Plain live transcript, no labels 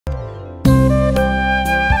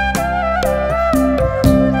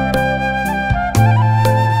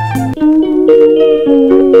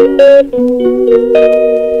Hello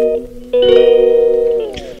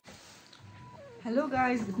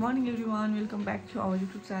guys, good morning everyone. Welcome back to our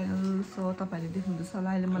YouTube channel. So तपाईहरुले देख्नुहुँदैछ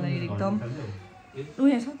होला अहिले मलाई एकदम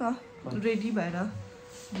उयो छ त रेडी भएर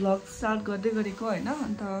भ्लग स्टार्ट गर्दै गरेको हैन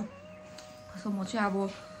अन्त सो म चाहिँ अब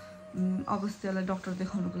अगस्त्यलाई डाक्टर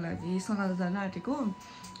देखाउनको लागि सनादा जान आटेको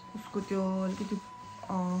उसको त्यो अलिकति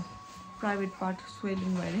प्राइभेट पार्ट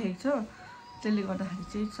स्वेलिङ भइरहेको छ त्यसले गर्दाखेरि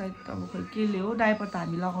चाहिँ सायद अब खोइ केले हो डायपर त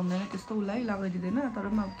हामी लगाउँदैन त्यस्तो उलाई लगाइदिदैन तर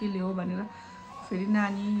पनि अब केले हो भनेर फेरि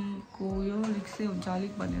नानीको यो रिक्सै हुन्छ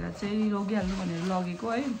अलिक भनेर चाहिँ लगिहाल्नु भनेर लगेको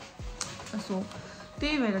है सो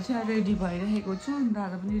त्यही भएर चाहिँ रेडी भइरहेको छु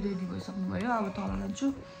दादा पनि रेडी भइसक्नु भयो अब तल जान्छु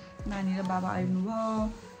नानी र बाबा आइनु भयो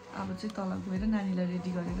अब चाहिँ तल गएर नानीलाई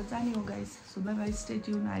रेडी गरेर जाने हो guys so bye bye stay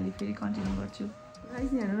tune अहिले फेरि कन्टिन्यू गर्छु गाइस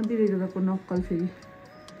नि हेर्नु बिरेको नक्कल फेरि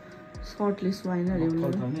सर्टलेस वाइन अरे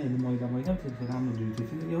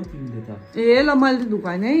ए ल मैले त धुको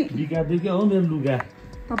हैन है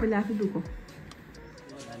तपाईले आफै धुको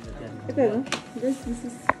This is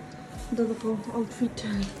the outfit.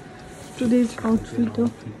 Today's outfit.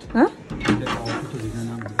 Huh?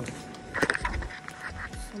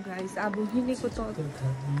 So guys, abu hini ko to.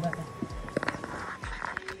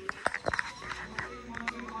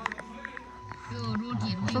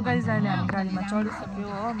 So guys, अहिले हामी गाडीमा चढिसक्यो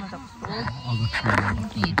हो म त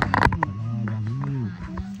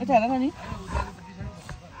कस्तो हेर नि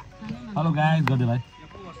हेलो गाइस गर्दै भाइ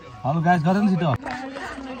हेलो गाइस गर्दै नि छिटो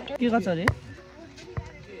के गर्छ रे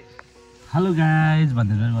हेलो गाइस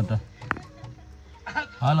भन्दिनु म त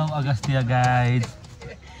हेलो अगस्त्य गाइस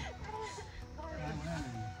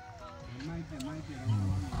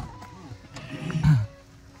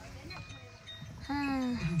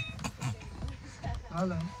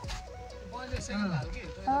हेलो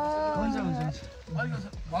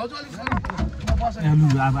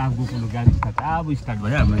अब आफको कुलो गाडी स्टार्ट अब स्टार्ट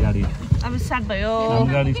भयो हाम्रो गाडी अब स्टार्ट भयो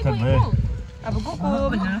हाम्रो गाडी स्टार्ट भयो अब गएको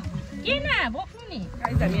भनेर के न बोक्नु नि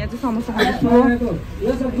गाइस हामी आज समोसा खाँदैछौँ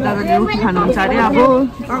दादाले रोटी खानुहुन्छ अरे अब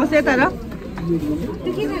आउँछ यता र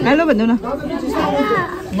हेलो भन्नु न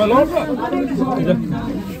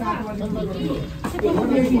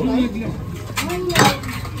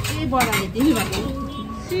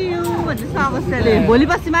अगस्त्यले भोलि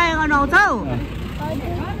पछि माया गर्नु आउँछ हौ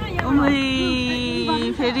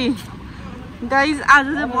फेरि गाइस आज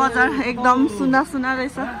चाहिँ बजार एकदम सुना सुना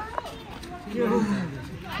रहेछ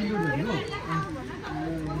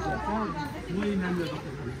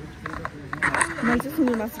मैले चाहिँ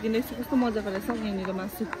सुँगुर मासु किनेको छु कस्तो मजाको रहेछ यहाँनिर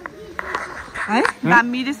मासु है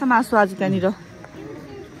दामी रहेछ मासु आज त्यहाँनिर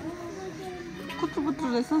कुत्रु कुत्रु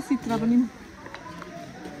रहेछ सित्रा पनि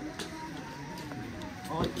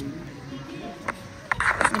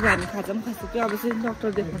अब हामी खाजा पनि खाइसक्यो अब चाहिँ डाक्टर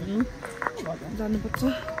देखाउनु जानुपर्छ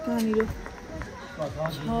कहाँनिर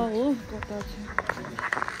छ हो कता छ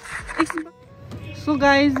एकछिन सो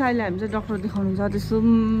गाइस अहिले हामी चाहिँ डाक्टर देखाउनु जाँदैछौँ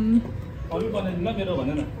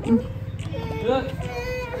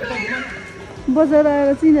बजार आएर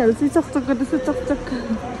चाहिँ यिनीहरू चाहिँ चकचक गर्दैछ चकचक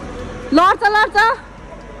लड्छ लड्छ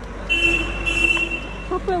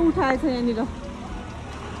सबै उठाएछ यहाँनिर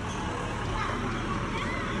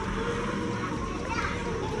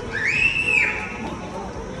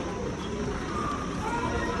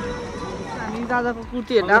हामी दादाको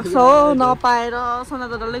कुर्ती हेर्न आएको छ हो नपाएर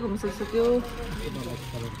सनादा डल्लै घुमिसकिसक्यो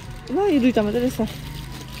ल यो दुइटा मात्रै रहेछ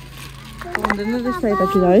पाउँदैन रहेछ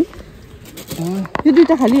यतातिर है यो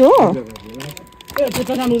दुइटा खाली हो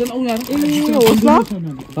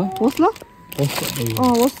होस् ल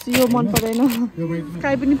होस् यो मन परेन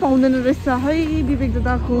काहीँ पनि पाउँदैन रहेछ है विवेक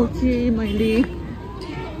दादाको चाहिँ मैले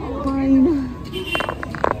पाइनँ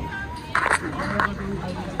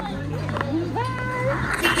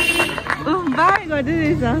बाई गर्दै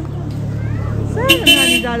रहेछ सानो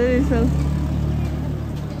नानी जाँदै रहेछ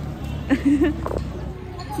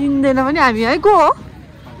चिन्दैन पनि हामी है को हो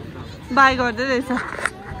बाई गर्दै रहेछ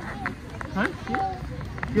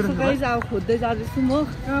गाइस अब खोज्दै जाँदैछु म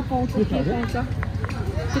कहाँ पाउँछ के पाउँछ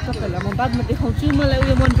त्यो तपाईँहरूलाई म बादमा देखाउँछु मलाई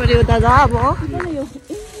उयो मन पऱ्यो दादा अब यो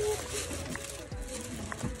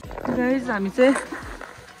गाइस हामी चाहिँ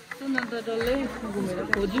सुनादा डल्लै घुमेर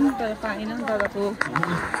खोज्यौँ तर पाएन दादाको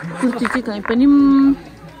कुर्ती चाहिँ कहीँ पनि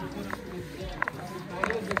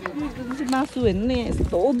मासु हेर्नु नि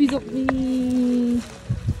यस्तो बिजोक्नी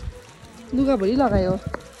लुगाभरि लगायो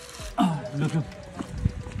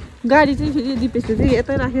गाडी चाहिँ फेरि दिपेसले चाहिँ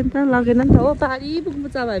यतै राख्यो नि त लगेन नि त हो पारी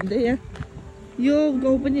पुग्नुपर्छ अब हामी त यहाँ यो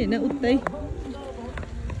गाउँ पनि होइन उतै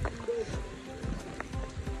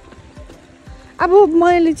अब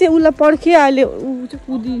मैले चाहिँ उसलाई पर्खेँ अहिले ऊ चाहिँ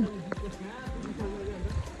कुदी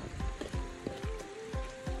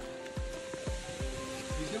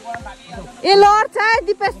ए लड्छ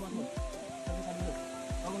दिपेश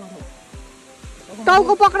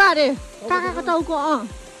टाउको पक्रा अरे काकाको टाउको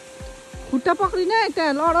खुट्टा पक्रिने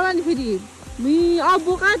त्यहाँ लडला नि फेरि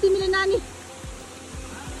बोका तिमीले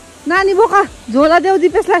नानी बोका झोला देऊ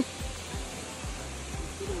दिपेशलाई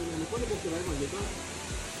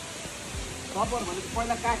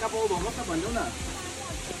पहिला काका बाउ भएको छ भन्नु न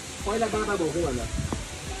पहिला बाबा भएको भन्दा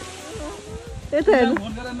यता हेर्नु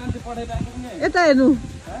यता हेर्नु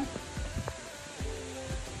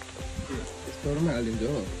यस्तोमा हालिदिन्छु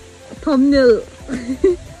हो थम्बनेल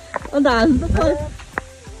अन्त हाल्नु त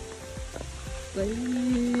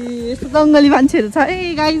यस्तो जङ्गली मान्छेहरू छ है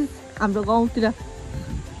गाइस हाम्रो गाउँतिर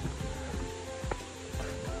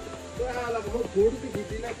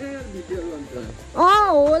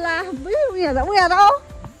होला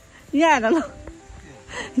यहाँ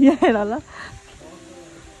हेर ल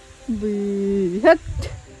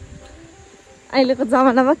अहिलेको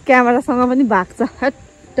जमानामा क्यामेरासँग पनि भाग्छ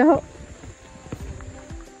हट्ट हो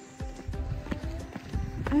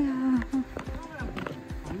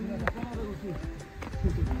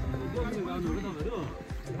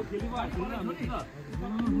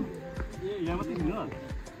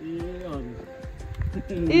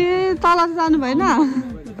ए तल जानु भएन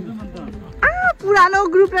पुरानो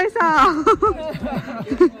ग्रुप रहेछ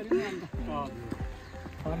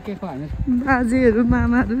बाजेहरू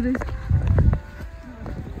मामाहरू रहेछ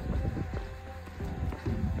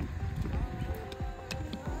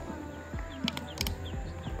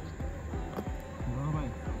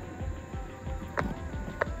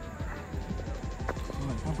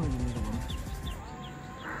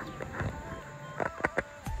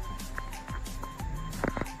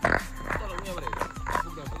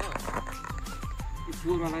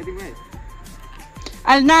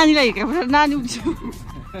अहिले नानीलाई हिर्काएर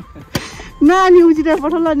नानी उचिँदै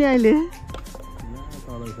पठाउला नि अहिले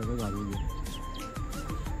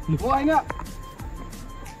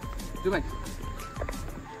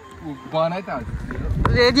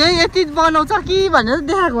रेडियो यति बनाउँछ कि भनेर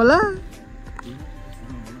देखाएको होला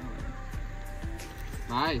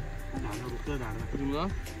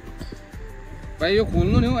भाइ यो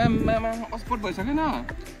खोल्नु नि हौ आमामा अस्पट भइसकेन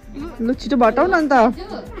ल छिटो भटाउ न अन्त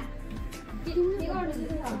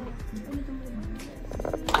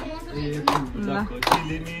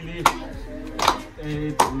ए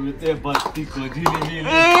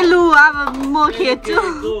लु अब म खेच्छु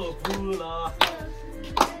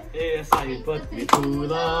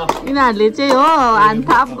यिनीहरूले चाहिँ हो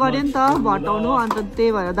हानथाप गर्यो नि त भटाउनु अन्त त्यही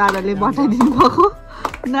भएर दादाले भटाइदिनु भएको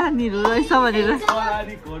नानीहरू रहेछ भनेर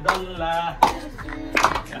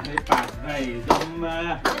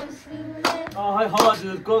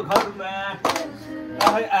हजुरको घरमा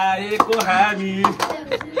आएको हामी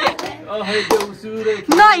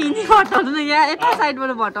नहिनी भटाउनु न यहाँ यता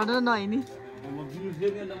साइडबाट भटाउनु नहिनी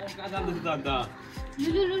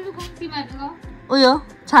उयो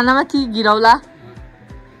छानामाथि गिराउला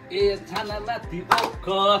ए छानामाथि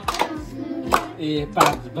ए 5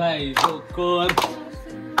 भाइ जोकर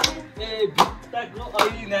ए भित्ताको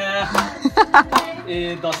ऐना ए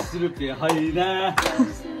 10 रुपियाँ होइन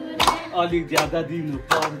अलिक ज्यादा दिनु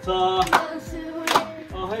पर्छ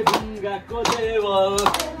ढुङ्गाको देवल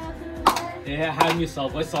ए हामी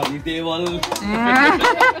सबै सनी देवल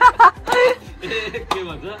के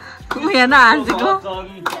भन्छ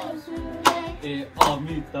ए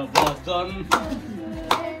अमिताभ बच्चन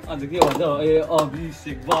अन्त के भन्छ ए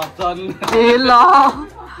अभिषेक बच्चन ए ल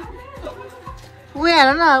हेर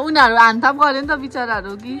न उनीहरू हानथाप गर्यो नि त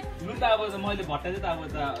बिचराहरू कि लु त अब मैले भट्टाइ त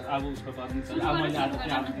अब उसको पर्ने छ अब मैले आज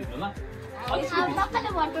चाहिँ आउँछु होला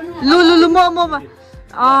लु म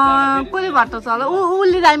कसले भट्टाउँछ होला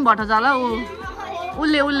उसले दामी भट्टाउँछ होला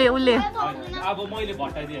उसले अब मैले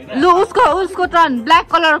भट्टाइदिएँ हैन लु उसको टर्न ब्ल्याक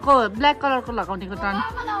कलरको लगाउनेको टर्न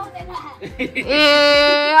ए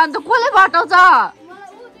अन्त कसले भट्टाउँछ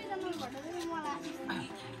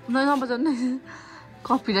नबजाउनु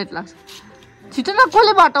कपिराइट लाग्छ छिटो न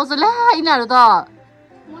कसले भट्टाउँछ ल्या यिनीहरू त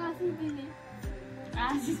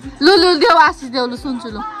लु देऊ आशिष देऊ लु सुन्छु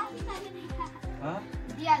लु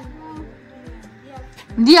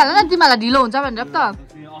दिइहाल न तिमीलाई ढिलो हुन्छ भनेर त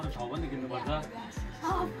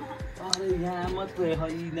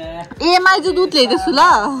ए माइजु दुध ल्याइदिएको छु ल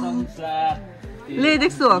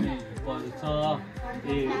ल्याइदिएको छु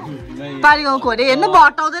पारिगाउँको अरे हेर्नु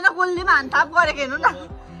भट्टाउँदैन कसले पनि हानथाप गरेको हेर्नु न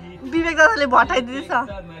विवेक दादाले भट्टाइदिँदैछ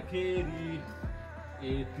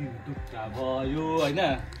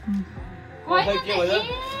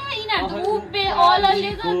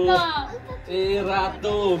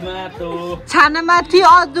छानामाथि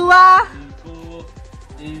अदुवा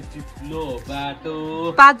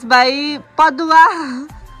 5 भाइ पदुवा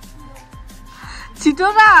छिटो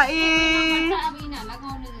न ए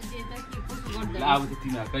अब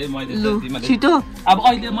तिमीहरुकै मैले लु छिटो अब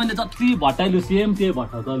अहिले मैले जति भटाइलु सेम त्यही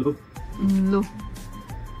भटाउ त लु लु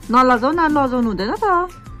नलजाउ न लजाउनु हुँदैन त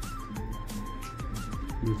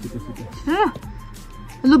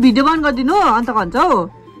लु भिडियो बन्द गरिदिनु अन्त भन्छौ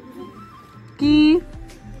कि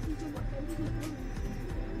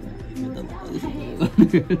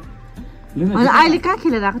अहिले कहाँ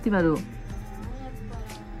खेलेर आएको तिमीहरू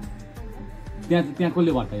त्यहाँ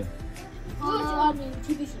कसले भटायो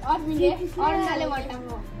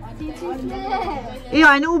ए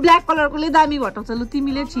होइन ऊ ब्ल्याक कलरकोले दामी भटाउँछ लु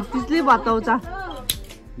तिमीले 36ले भटाउँछ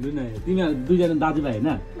लु न तिमीहरु दुईजना दाजुभाइ हैन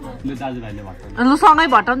लु दाजुभाइले भटाउ लु सँगै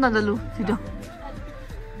भटाउ न त लु छिटो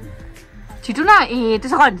छिटो न ए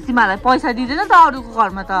त्यसो गरे तिमीहरूलाई पैसा दिँदैन त अरूको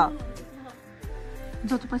घरमा त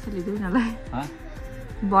जति पैसा लिँदैन यिनीहरूलाई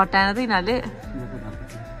भटाएन त यिनीहरूले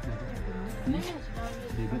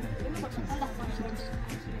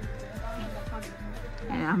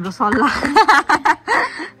हाम्रो सल्लाह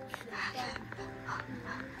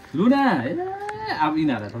लु न अब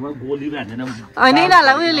यिनीहरूलाई त म गोली हान्दैन होइन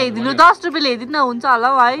यिनीहरूलाई उयो ल्याइदिनु 10 रुपियाँ ल्याइदिनु न हुन्छ होला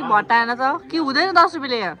है भटाएन त के हुँदैन 10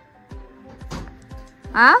 रुपियाँ ल्यायो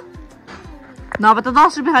नभए त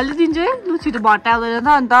 10 रुपियाँ खालि दिन्छु है लु छिटो भटाउँदैन त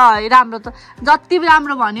अन्त राम्रो त जति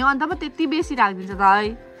राम्रो भन्यो अन्त पो त्यति बेसी राखिदिन्छ त है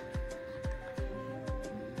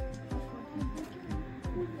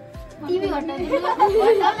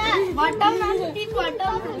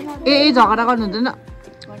ए झगडा गर्नु हुँदैन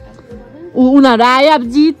उनीहरू आयो अब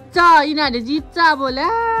जित्छ यिनीहरूले जित्छ अब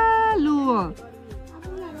लु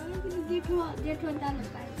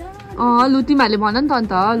लु तिमीहरूले भन नि त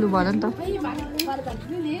अन्त लु भन नि त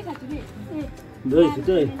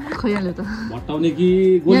खोइहाल्यो त भटाउने कि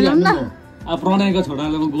गोली हान्नु अब प्रणयको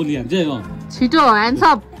छोरालाई म गोली हान्छु है छिटो ह्यान्ड्स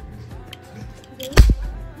अप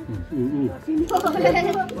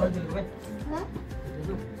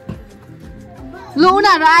लु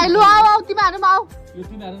उनीहरू आयो लु आऊ तिमीहरू पनि आऊ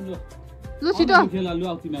लु छिटो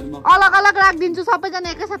अलग अलग राखिदिन्छु सबैजना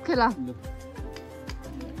एकैसाथ खेल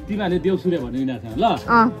तिमीहरूले देउसुरे भन्नु यिनीहरूसँग ल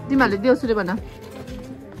तिमीहरूले देउसुरे भन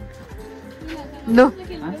लु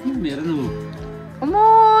मेरो न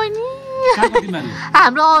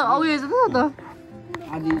हाम्रो उयो छ त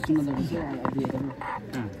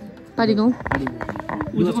पारी गाउँ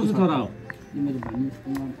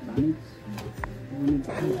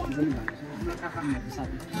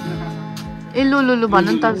ए लु लु लु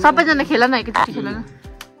भन्नु नि त सबैजना खेल न एकैचोटि खेल न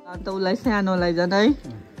अन्त उसलाई सानोलाई झन् है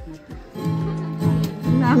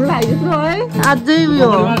राम्रो आइजस्तो है अझै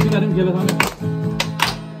उयो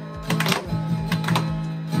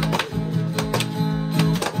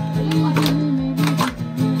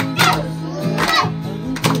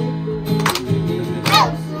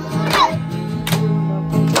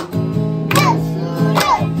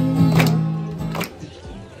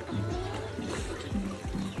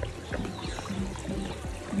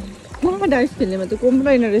डाइस खेल्नेमा त कोम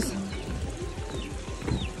रहेन रहेछ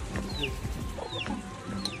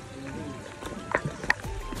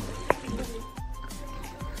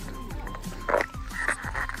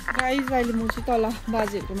गाइस अहिले म चाहिँ तल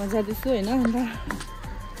बाजेहरूकोमा जाँदैछु होइन अन्त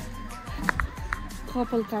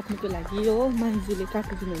कपाल काट्नुको लागि हो मान्छेले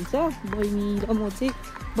काटिदिनुहुन्छ बहिनी र म चाहिँ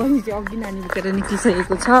बहिनी चाहिँ अघि नानी बोकेर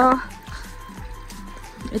निक्लिसकेको छ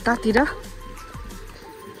यतातिर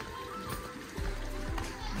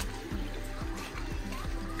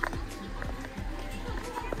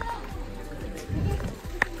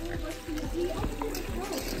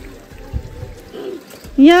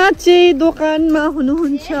यहाँ चाहिँ दोकानमा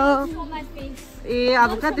हुनुहुन्छ ए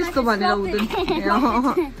अब कहाँ त्यस्तो भनेर हुँदैन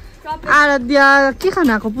आराध्या के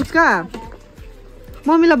खानाको पुच्का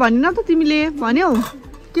मम्मीलाई भनिन त तिमीले भन्यौ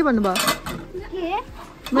के भन्नुभयो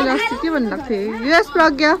मैले अस्ति के भन्नु लाग्थेँ यस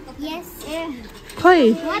प्रज्ञा खै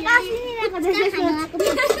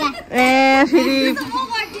ए फेरि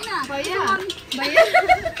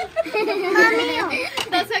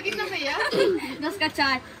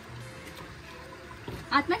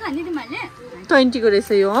हातमा खाने तिमीहरूले 20 को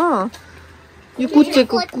रहेछ यो यो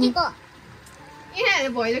कुचेको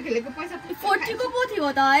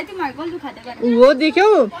हो देख्यौ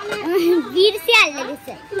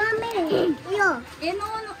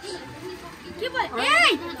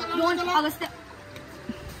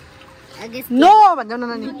नो भन्छ न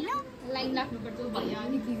नानी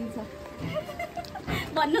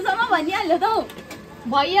भन्नुसम्म भनिहाल्यो त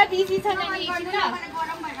भैया बिजी छ नानी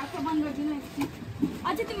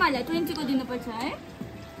अझै तिमीहरूलाई 20 को दिनुपर्छ है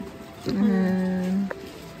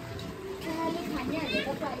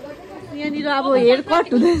यहाँनिर अब हेयर कट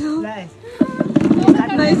हुँदैछ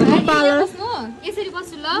यसरी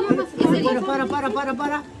बस्छु ल यसरी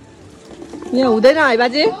पर यहाँ हुँदैन है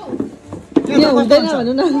बाजे? यहाँ हुँदैन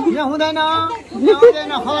भन्नु न। यहाँ हुँदैन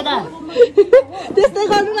हुँदैन खबरदार। त्यस्तै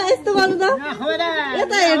गर्नु न, यस्तो गर्नु त।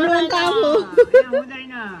 यता हेर्नु मन त आफू।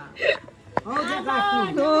 हुँदैन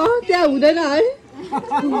त्यहाँ हुँदैन है?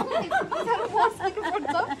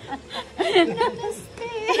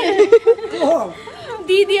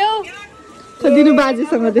 दिदी हो दिनु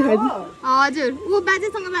बाजेसँग देखाइदिनु। हजुर ऊ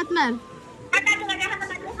बाजेसँग बात मार।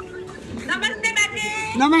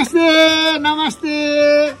 नमस्ते नमस्ते।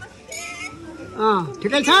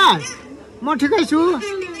 ठिकै छ? म ठिकै छु।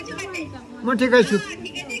 म ठिकै छु।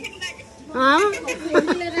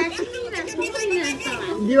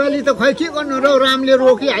 दिवाली त खै के गर्नु र, रामले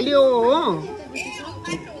रोकिहाल्यो हो।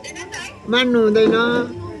 मान्नु हुँदैन।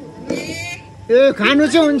 ए खानु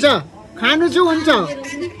चाहिँ हुन्छ, खानु चाहिँ हुन्छ।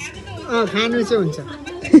 खानु चाहिँ हुन्छ।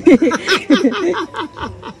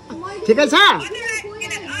 ठिकै छ?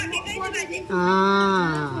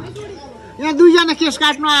 यहाँ दुईजना केस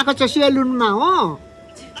काट्नु आएको छ सेलुनमा हो।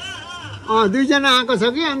 दुईजना आएको छ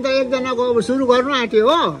कि, अन्त एकजनाको अब सुरु गर्नु आँट्यो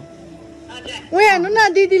हो। ओ हेर्नु न,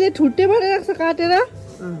 दिदीले ठुट्टे बनाइरहेको छ काटेर।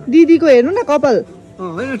 दिदीको हेर्नु न कपाल।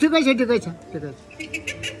 होइन ठिकै छ ठिकै छ ठिकै छ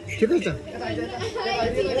ठिकै छ।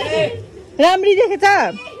 राम्री देखेछ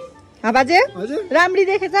बाजे? हजुर राम्री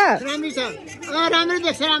देखेछ? राम्रै छ। राम्रै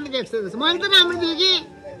देख्छ राम्रै देख्छ। मैले त राम्रो देखेँ।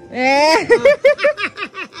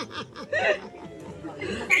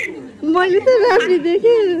 मैले त राम्री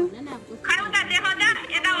देखेँ।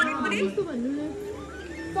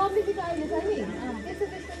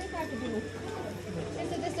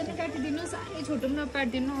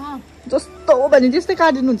 जस्तो हो भने त्यस्तै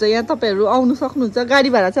काटिदिनुहुन्छ। यहाँ तपाईँहरू आउनु सक्नुहुन्छ। गाडी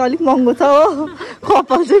भाडा चाहिँ अलिक महँगो छ हो,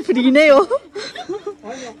 कपाल चाहिँ फ्री नै हो।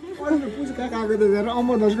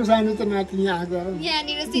 अमरको सानो त नाति यहाँ आएको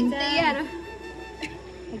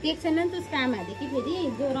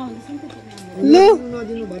लु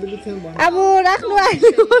अब राख्नु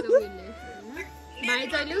आयो।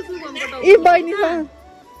 ए बहिनीसँग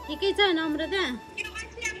ठिकै छ नम्रता?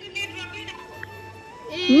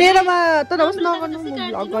 मेरोमा त नहोस् नगर्नु, म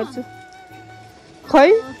भ्लग गर्छु। खै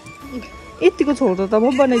यतिको छोटो त म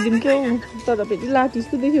बनाइदिउँ क्या हौ, तर फेरि लाटी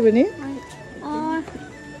जस्तो देख्यो भने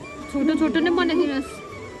छोटो छोटो नै बनाइदिनुहोस्।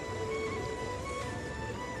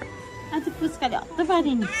 आज पुस्काले हत्ता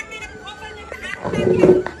पारे नि।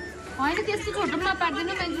 होइन त्यस्तो छोटो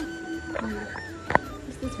नपारिदिनु मान्छे।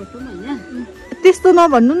 त्यस्तो छोटो होइन, त्यस्तो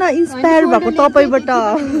नभन्नु न, इन्स्पायर भएको तपाईँबाट।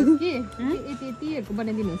 यतिहरूको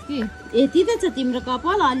बनाइदिनुहोस् कि। यति त छ तिम्रो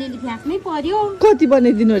कपाल, अलिअलि फ्याक्नै पर्यो। कति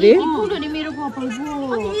बनाइदिनु अरे? मेरो कपाल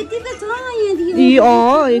यति त छ। ए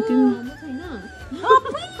यति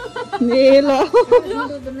ए ल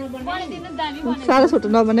साह्रो छोटो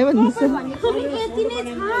नबनाइ भन्नुहोस्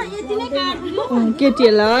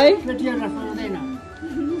केटीहरूलाई।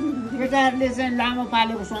 केटाहरूले चाहिँ लामो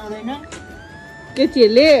पालेको सुहाउँदैन,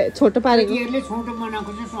 केटीहरूले छोटो पारेको। केटीहरूले छोटो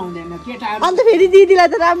बनाएको चाहिँ सुहाउँदैन। केटाहरू अन्त फेरि दिदीलाई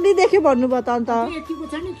त राम्रै देख्यो भन्नुभयो त। अन्त यतिको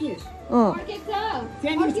छ नि केस,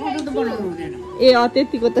 त्यहाँनिर छोटो त बनाउनु हुँदैन। ए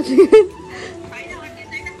त्यतिको त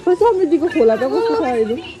समृद्धिको खोला त कस्तो छ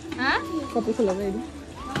हेर्नु, कति खोला हेर्नु।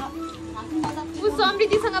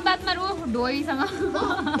 समृद्धिसँग बात मारौँ, ढोइसँग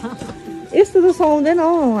यस्तो त सुहाउँदैन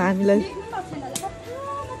हौ हामीलाई।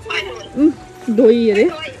 ढोइ अरे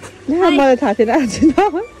मलाई थाहा थिएन आज।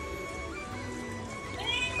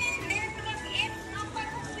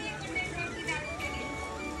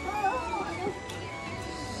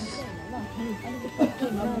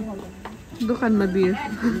 दोकानमा भिड।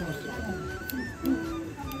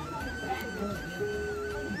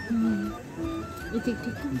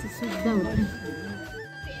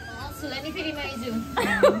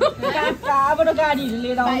 कहाँबाट गाडीहरू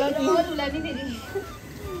लिएर आउँला नि।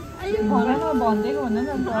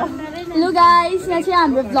 लु गाइस, यहाँ चाहिँ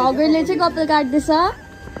हाम्रो भ्लगरले चाहिँ कपाल काट्दैछ।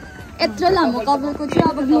 यत्रो लामो कपालको चाहिँ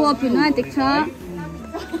अब ग्लो अप हुन आँटेको छ।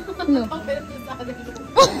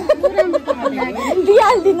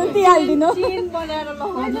 दिइहाल्दिनु दिइहाल्दिनु।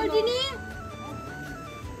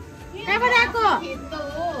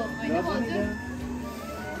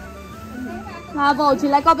 अब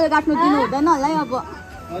भाउजूलाई कपाल काट्नु दिनु हुँदैन होला है। अब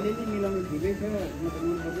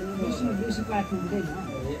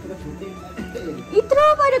यत्रो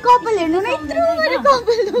बढी कपाल हेर्नु न, यत्रो बढी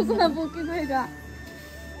कपाल दुख्न बोकेको होइन।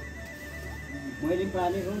 मैले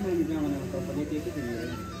पालेको मैले जमाना कपाल त्यति थियो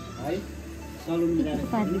है। सलुन मिलाएर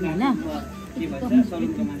के भन्छ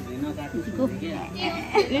सलुनको मान्छे नकाट्नु के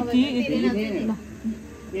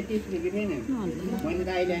यति थिएन। मैले त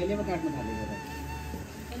अहिले पो काट्नु थालेको र।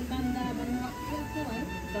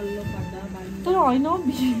 तर होइन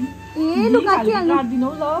ए लु काटिहाल्नु। काट्दिनु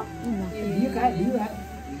ल।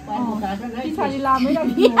 पछाडि लामै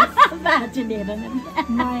राख्नुहोस्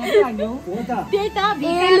माया लाग्यो त्यही त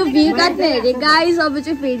लु भिउ काट्ने हेरे गाइस अब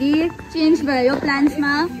चाहिँ फेरि चेन्ज भयो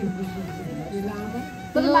प्लान्समा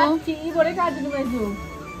माथिबाटै काटिदिनु भएछु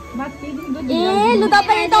ए लु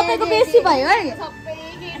तपाईको बेसी भयो है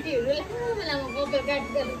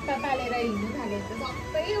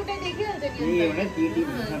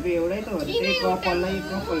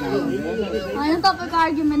होइन तपाईँको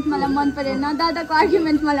आर्ग्युमेन्ट मलाई मन परेन दादाको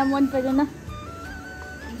आर्ग्युमेन्ट मलाई मन परेन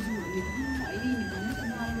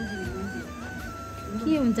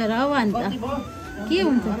के हुन्छ र हो अन्त के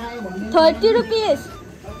हुन्छ 30 रुपियाँ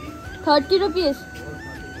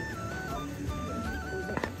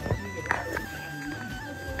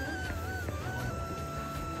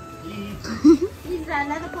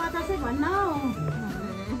इजरायललाई त 50 भन्न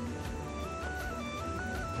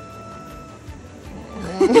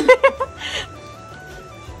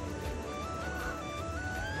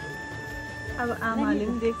अब आमाले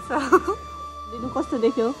पनि देख्छ दिनु कस्तो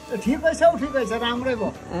देख्यो ठिकै छ राम्रै भयो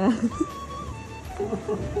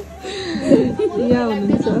यहाँ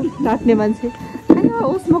हुनुहुन्छ काट्ने मान्छे होइन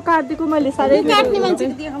ओस् म काटिदिएको मैले साह्रै काट्ने मान्छे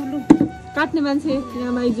देखाउनु काट्ने मान्छे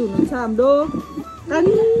यहाँ माइजू हुनुहुन्छ हाम्रो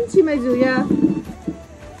कान्छी माइजू यहाँ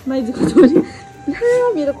माइजूको छोरी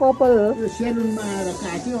मेरो कपाल सेलुनमा आएर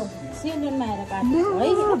काट्यो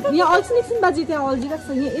यहाँ अल्छी एकछिन बाजी त्यहाँ अल्झिरहेको छ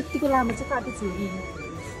यहाँ यतिको लामो चाहिँ काटेको छु कि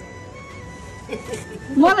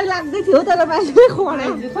मलाई लाग्दै थियो तर मान्छे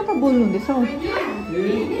कता बोल्नु हुँदैछ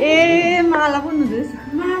ए माला पनि हुँदैछ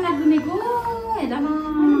माला बुनेको हेर न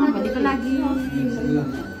भनेको लागि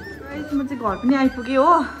म चाहिँ घर पनि आइपुगेँ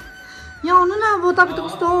हो यहाँ आउनु न अब तपाईँ त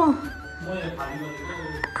कस्तो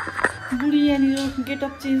बुढी यहाँनिर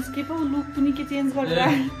गेटअप चेन्ज के पो लुक पनि के चेन्ज गरेर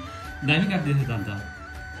दामी काट्दैछ त अन्त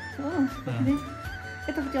हो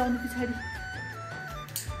यतापट्टि आउनु पछाडि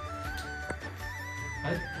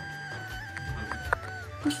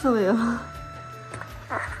कस्तो भयो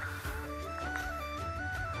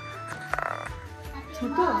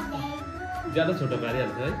छोटो ज्यादा छोटो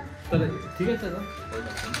पारिहाल्छ है तर ठिकै छ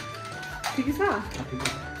ठिकै छ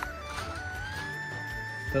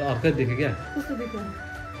तर अर्कै देख्यो क्या कस्तो देख्यो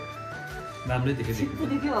राम्रै देख्यो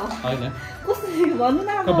देख्यो होइन कस्तो देख्यो भन्नु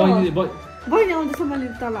न बहिनी आउँदैछ मैले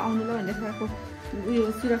तल आउनु ल भनेर खाएको उयो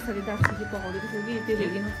सुरक्षाले दाछी कि पकाउँदै थियो कि त्यो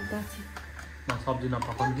हेरिन दाछी सब्जी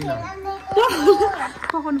नपकाउनु किन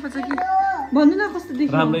पकाउनु पर्छ कि भन्नु न कस्तो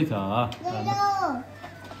देख्यो राम्रै छ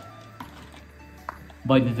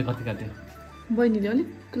बहिनी चाहिँ कति काट्यो बहिनीले अलिक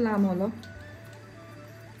लामो होला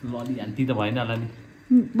अलि हान्ती त भएन होला नि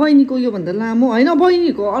बहिनीको यो भन्दा लामो होइन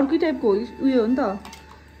बहिनीको अर्कै टाइपको उयो हो नि त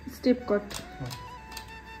स्टेप कट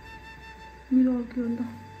मेरो अर्कै हो नि त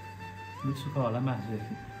सुख होला मासु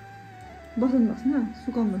बस्नुहोस् न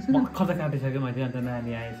सुकाउनुहोस् न भर्खर त काटिसक्यो मैले अन्त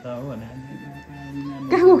नानी आएछ हो नानी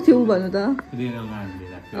कहाँ गएको थियो ऊ भन्नु त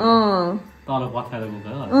तल पछाएर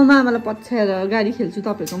गएको हो मामालाई पछ्याएर गाडी खेल्छु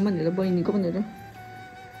तपाईँको पनि भनेर बहिनीको भनेर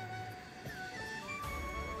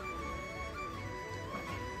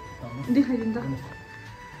देखाइदिनु त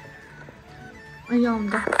यहाँ आउनु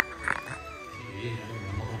त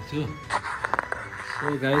सो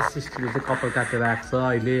गाइस सिस्टरले चाहिँ कपाल काटेर आएको छ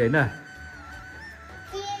अहिले होइन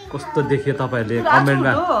कस्तो देखियो तपाईँहरूले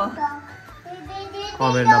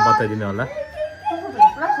कमेन्टमा बताइदिनु होला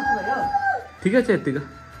ठिकै छ यतिको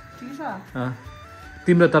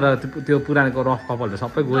तिम्रो तर त्यो पुरानो रफ कपालहरू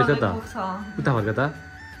सबै गएछ त उता फर्क त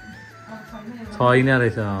छैन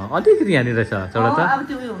रहेछ अलिकति यहाँनिर रहेछ चौडा त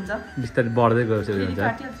बिस्तारै बढ्दै गएछ उयो हुन्छ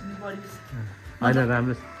होइन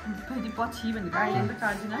राम्रो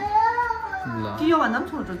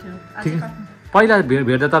पहिला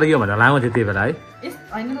भेट्दा तर योभन्दा लामो थियो त्यही बेला है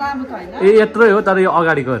ए यत्रै हो तर यो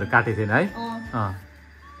अगाडिकोहरू काटेको थिएन है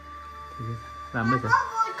राम्रै छ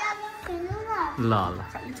ल ल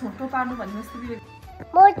छोटो पार्नु भन्नुहोस्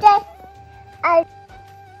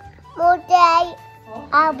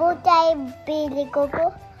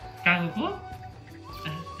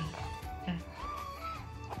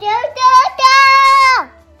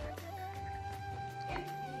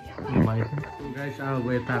अब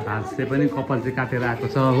यता भान्से पनि कपाल चाहिँ काटेर आएको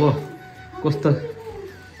छ हो कस्तो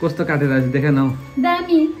कस्तो काटेर आएछ देखा न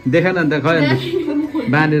देखा न अन्त खै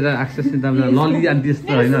बाँधेर आएको छ लली आन्टी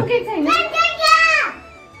जस्तो होइन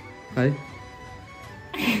है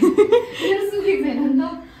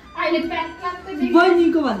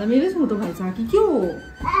बहिनीको भन्दा मेरै छोटो भएछ कि के हो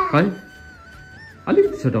है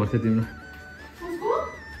अलिकति छोटो भएको छ तिम्रो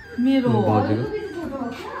मेरो भाउजूको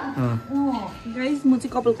गाइस म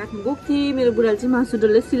चाहिँ कपाल काट्नु गएको थिएँ मेरो बुढाले चाहिँ मासु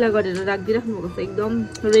डल्लै सिला गरेर राखिदिइराख्नु भएको छ एकदम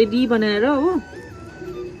रेडी बनाएर हो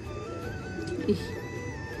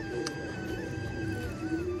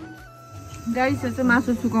गाइस यो चाहिँ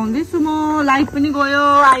मासु सुकाउँदैछु म लाइट पनि गयो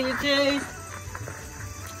अहिले चाहिँ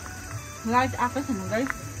लाइट आएको छैन गाइस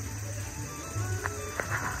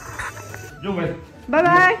बाई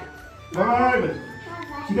बाई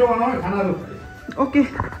छिटो बनाऊ खानाहरु ओके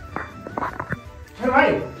भाइ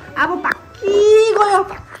अब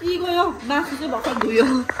पाकी गयो मासु चाहिँ भर्खर धुयो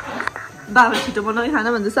बाबा छिटो बनाउने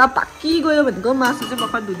खाना भन्दैछ अब पाकी गयो भनेको मासु चाहिँ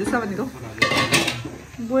भर्खर धुँदैछ भनेको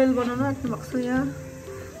बोइल बनाउनु राख्नु भएको छ यहाँ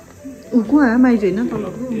ऊको माइज होइन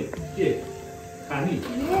तलको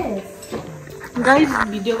गाइस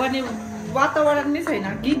भिडियो गर्ने वातावरण नै छैन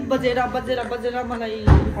गीत बजेर मलाई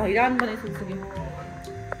हैरान बनाइसक्यो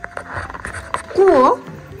को हो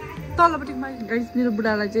तलपट्टि गाइस मेरो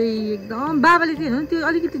बुढालाई चाहिँ एकदम बाबाले चाहिँ होइन त्यो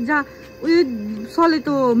अलिकति उयो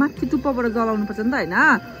सलेतो माथि टुप्पाबाट जलाउनु पर्छ नि त होइन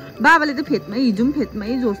बाबाले त फेदमै हिजो पनि फेदमै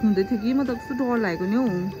झोस्नु हुँदै थियो कि म त कस्तो डर लागेको नि हौ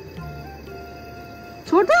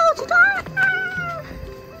छोड्दै हो छिटो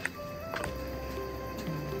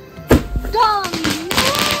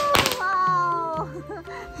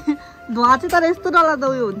धुवा चाहिँ तर यस्तो डरलाग्दो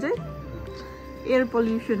उयो हुन्छ एयर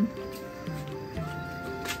पल्युसन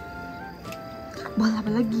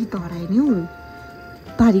बल्ल गीत हरायो नि हौ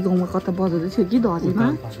बारी गाउँमा कता बजाउँदै थियो कि धजेमा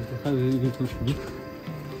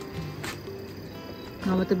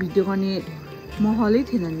अब त भिडियो गर्ने महलै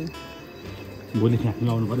थिएन नि भोलि फ्याक्ट्री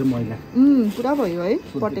लाउनु पर्यो मैला पुरा भयो है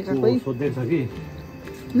पटेकाकै सोध्दैछ कि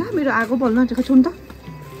ल मेरो आगो बल्न आँटेको छु नि त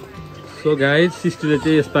सो गाइस सिस्टरले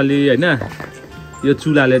चाहिँ यसपालि होइन यो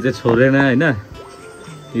चुलाले चाहिँ छोडेन होइन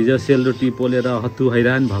हिजो सेलरोटी पोलेर हत्तु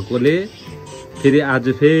हैरान भएकोले फेरि आज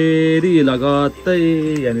फेरि लगत्तै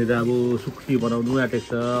यहाँनिर अब सुक्खी बनाउनु आँटेको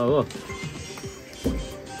छ हो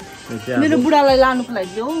मेरो बुढालाई लानुको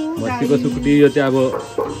लागि हो बस्तीको सुकुटी यो चाहिँ अब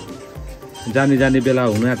जाने बेला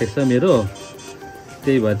हुनु आँटेको छ मेरो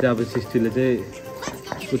त्यही भएर चाहिँ अब सिस्टरले चाहिँ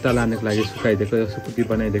उता लानुको लागि सुकाइदिएको यो सुकुटी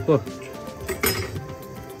बनाइदिएको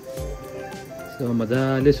सो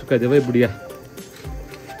मजाले सुकाइदियो है बुढिया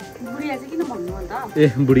ए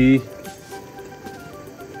बुढी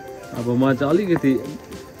अब म चाहिँ अलिकति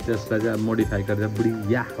त्यसलाई चाहिँ मोडिफाई गरेर बुढी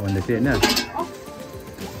या भन्दै थिएँ होइन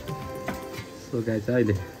सो गाइस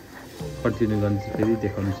अहिले कन्टिन्यू गर्नु चाहिँ फेरि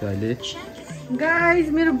देखाउनु छ अहिले गाइस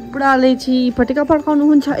मेरो बुढाले चाहिँ पटेका पड्काउनु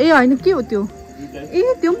हुन्छ ए होइन के हो त्यो ए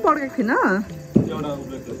त्यो पनि पड्काएको थिएन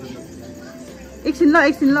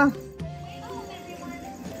एकछिन ल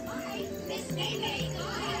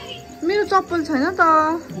मेरो चप्पल छैन त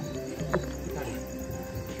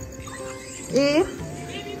ए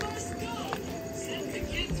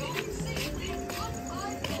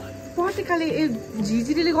पटेकाले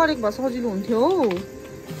झिझिरीले गरेको भए सजिलो हुन्थ्यो हौ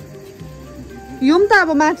यो पनि त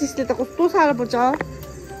अब माचिसले त कस्तो साह्रो पर्छ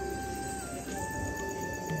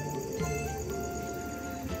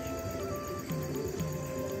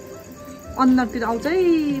अन्नतिर आउँछ है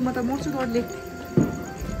म त मर्छु डरले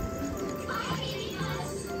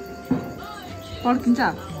पड्किन्छ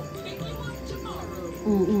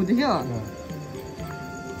देख्यो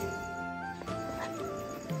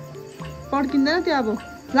पड्किँदैन त्यो अब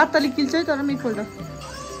लात्ताले किल्छ है तर पनि एकपल्ट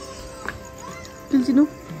किल्चिनु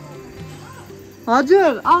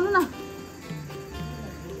हजुर आउनु न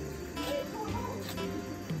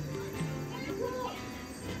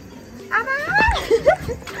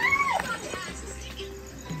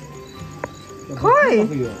खै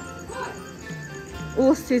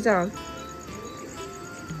ओसे चाहिँ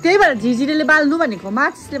त्यही भएर झिझिरेले बाल्नु भनेको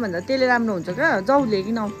माचिसले भन्दा त्यसले राम्रो हुन्छ क्या जाउ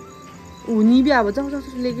लिएकिन आऊ हुनी बि अब जाउ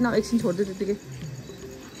लिएकिन आऊ एकछिन छोड्दै त्यतिकै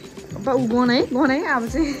अब ऊ गन है अब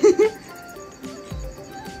चाहिँ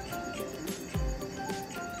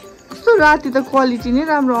कस्तो राति त क्वालिटी नै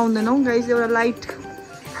राम्रो आउँदैन हौ गाइस एउटा लाइट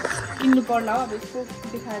किन्नु पर्ला हो अब यसको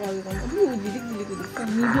देखाएर उयो गर्नु झिलिक झिलिक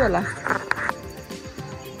निभ्यो होला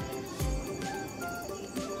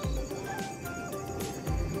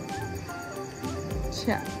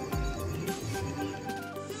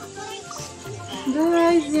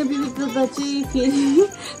गाइस यहाँ विविधता चाहिँ फेरि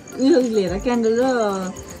उयो लिएर क्यान्डल र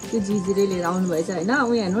त्यो झिझिरे लिएर आउनुभएछ होइन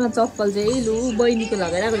उयो हेर्नु न चप्पल चाहिँ लु बहिनीको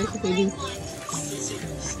लगाइरहेको रहेछ फेरि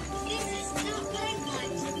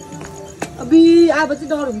अब चाहिँ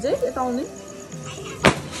डर हुन्छ है यता आउने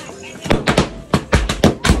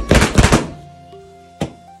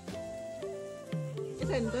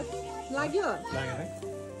यता हेर्नु त लाग्यो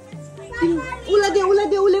उसलाई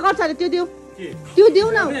देऊ उसले गर्छ अरे त्यो देऊ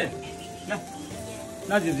न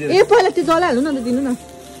ए पहिला त्यो जलाइहाल्नु न त दिनु न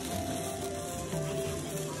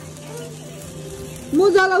म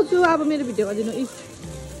जलाउँछु अब मेरो भिडियो गरिदिनु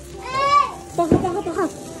पख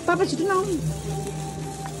पापा छिटो न आउनु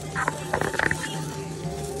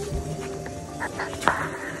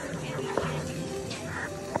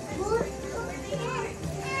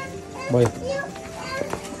भयो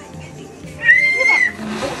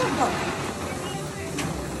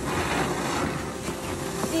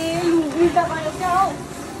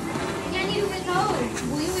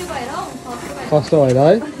कस्तो भएर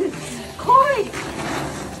है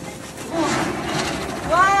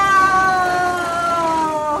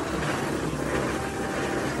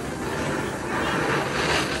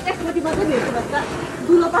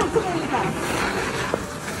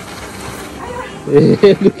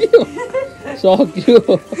सक्यो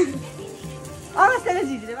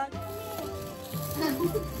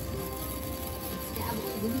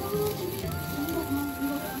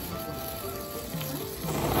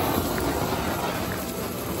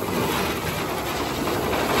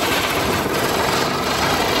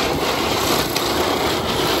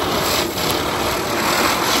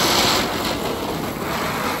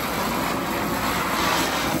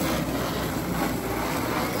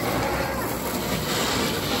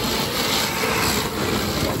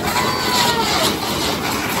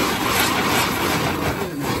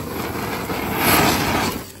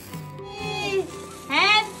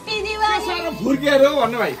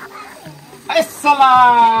भन्नु भाइ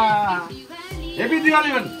हेप्पी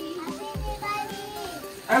दिवाली भन्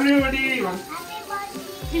एभ्रीबडी भन्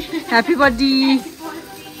ह्याप्पी बर्थडे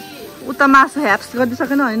उता मासु ह्याप्स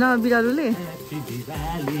गरिसकेन होइन बिरालोले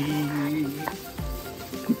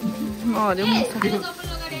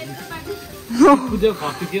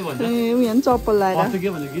चप्पल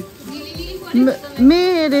लगाएर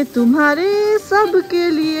मेरे तुम्हारे सबके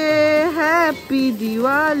लिए हैप्पी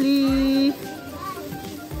दिवाली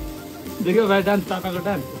देखो भाइ डान्स ताताको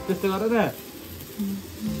डान्स त्यस्तो गर न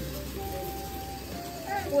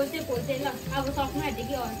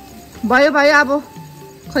भयो भयो अब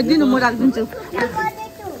खैदिनु म राखिदिन्छु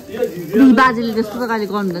बाजेले त्यस्तो प्रकारले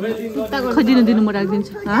गर्नुहुँदैन खैदिनु दिनु म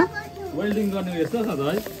राखिदिन्छु वेल्डिङ गर्ने यस्तो छ त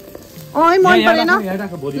है मन परेन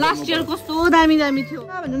लास्ट इयर कस्तो दामी दामी थियो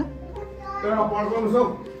भन्नु न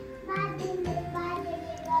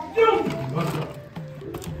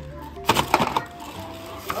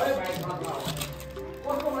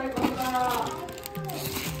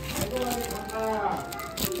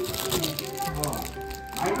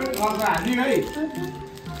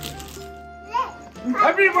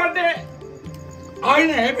Happy birthday! होइन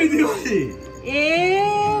हेप्पी दिवाली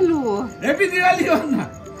ए लु हेप्पी दिवाली भन्न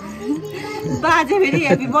बाजे फेरि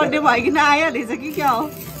हेप्पी बर्थडे भइकन आइहालेछ कि क्या हो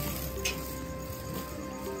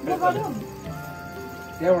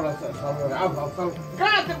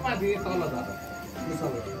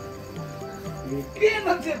के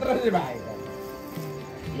नक्षत्र चाहिँ भाइको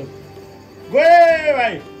गए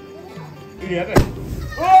भाइ हेर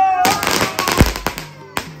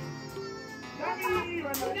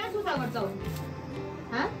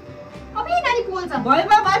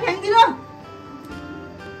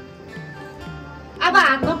अब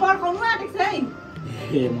हातमा पड्काउनु आँटेको छ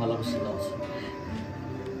है मलाई सिलाउँछ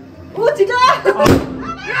ऊ छिटो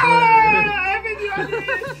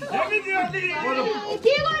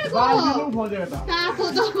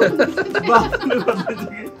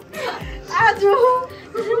आज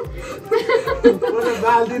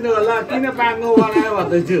बाल्दिनु होला किन पाङ्गो बनायो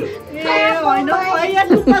भन्दैछु होइन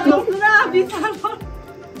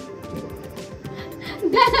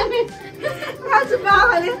आज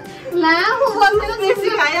बाबाले लामो बसेर बेसी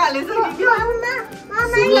खाइहालेछ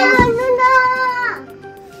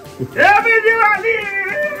हेप्पी दिवाली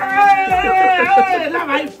ल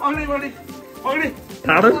भाइ पक्रि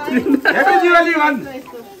हेप्पी दिवाली भन्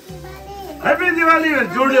हेप्पी दिवाली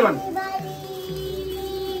जोड्यो भन्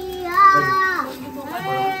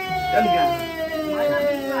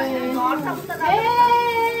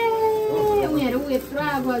उनीहरू यत्रो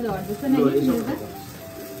अब झर्दैछ नि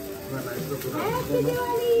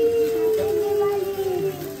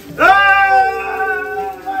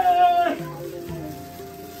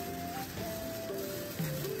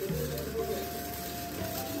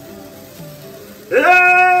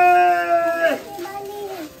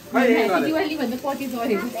दिवाली भन्दा पटी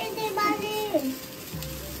झरेको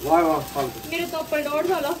मेरो चप्पल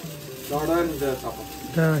डढ्छ ल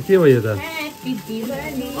के भयो त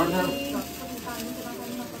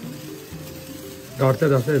डढ्छ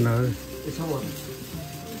जस्तै न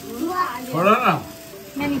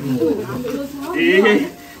ए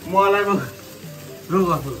मलाई ल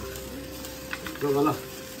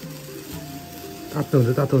तातो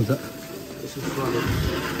हुन्छ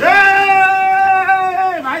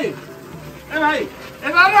भाइ ए भाइ ए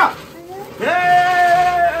गर ए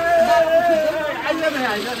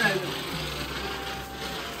आइज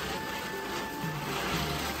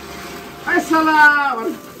ai salah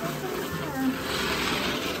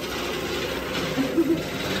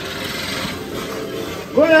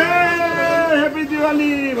ह्याप्पी दिवाली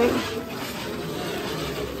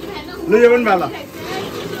ल यो पनि बाला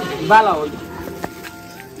बाला हो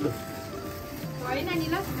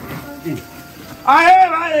आए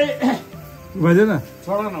भाइ भइदैन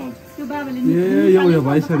चढाउन हुन्छ त्यो बाबाले ए यो उयो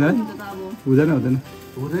भइसक्यो हुँदैन हुँदैन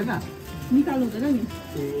हुँदैन निकाल्नु हुँदैन नि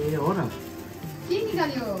ए हो न के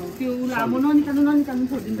निकाल्यो त्यो लामो ननिकाल्नु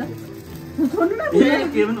छोडिदिन्छ छोड्नु न ए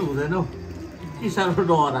के पनि हुँदैन हौ के साह्रो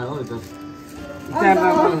डरा हो त्यो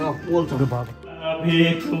पोल्छ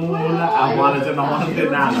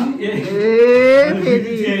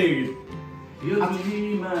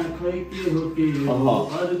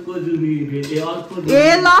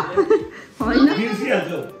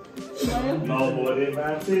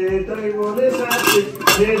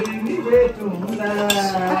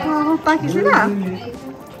पाकिसक्यो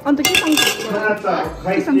अन्त के सँगछ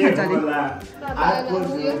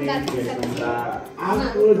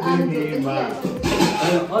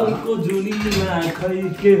अरे अर्को जुनीमा खै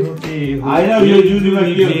के हो के होइन यो जुनीमा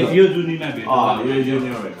के हो यो जुनीमा भेट यो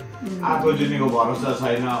जुनीमा भेट आको जुनीको भरोसा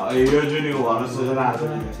छैन यो जुनीको भरोसा छैन आको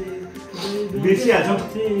बिर्सिहाल्छौँ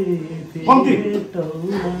कम्ती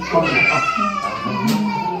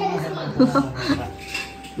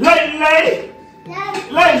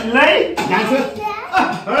लै जान्छ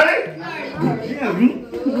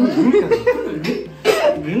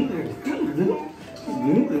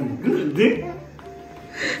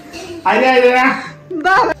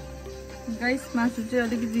गाइस मासु चाहिँ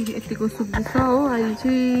अलिकति यतिको सुक्दैछ हो अहिले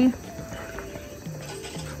चाहिँ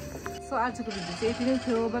सो आजको भिडियो चाहिँ यति नै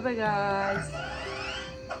थियो बाइ बाइ गाइस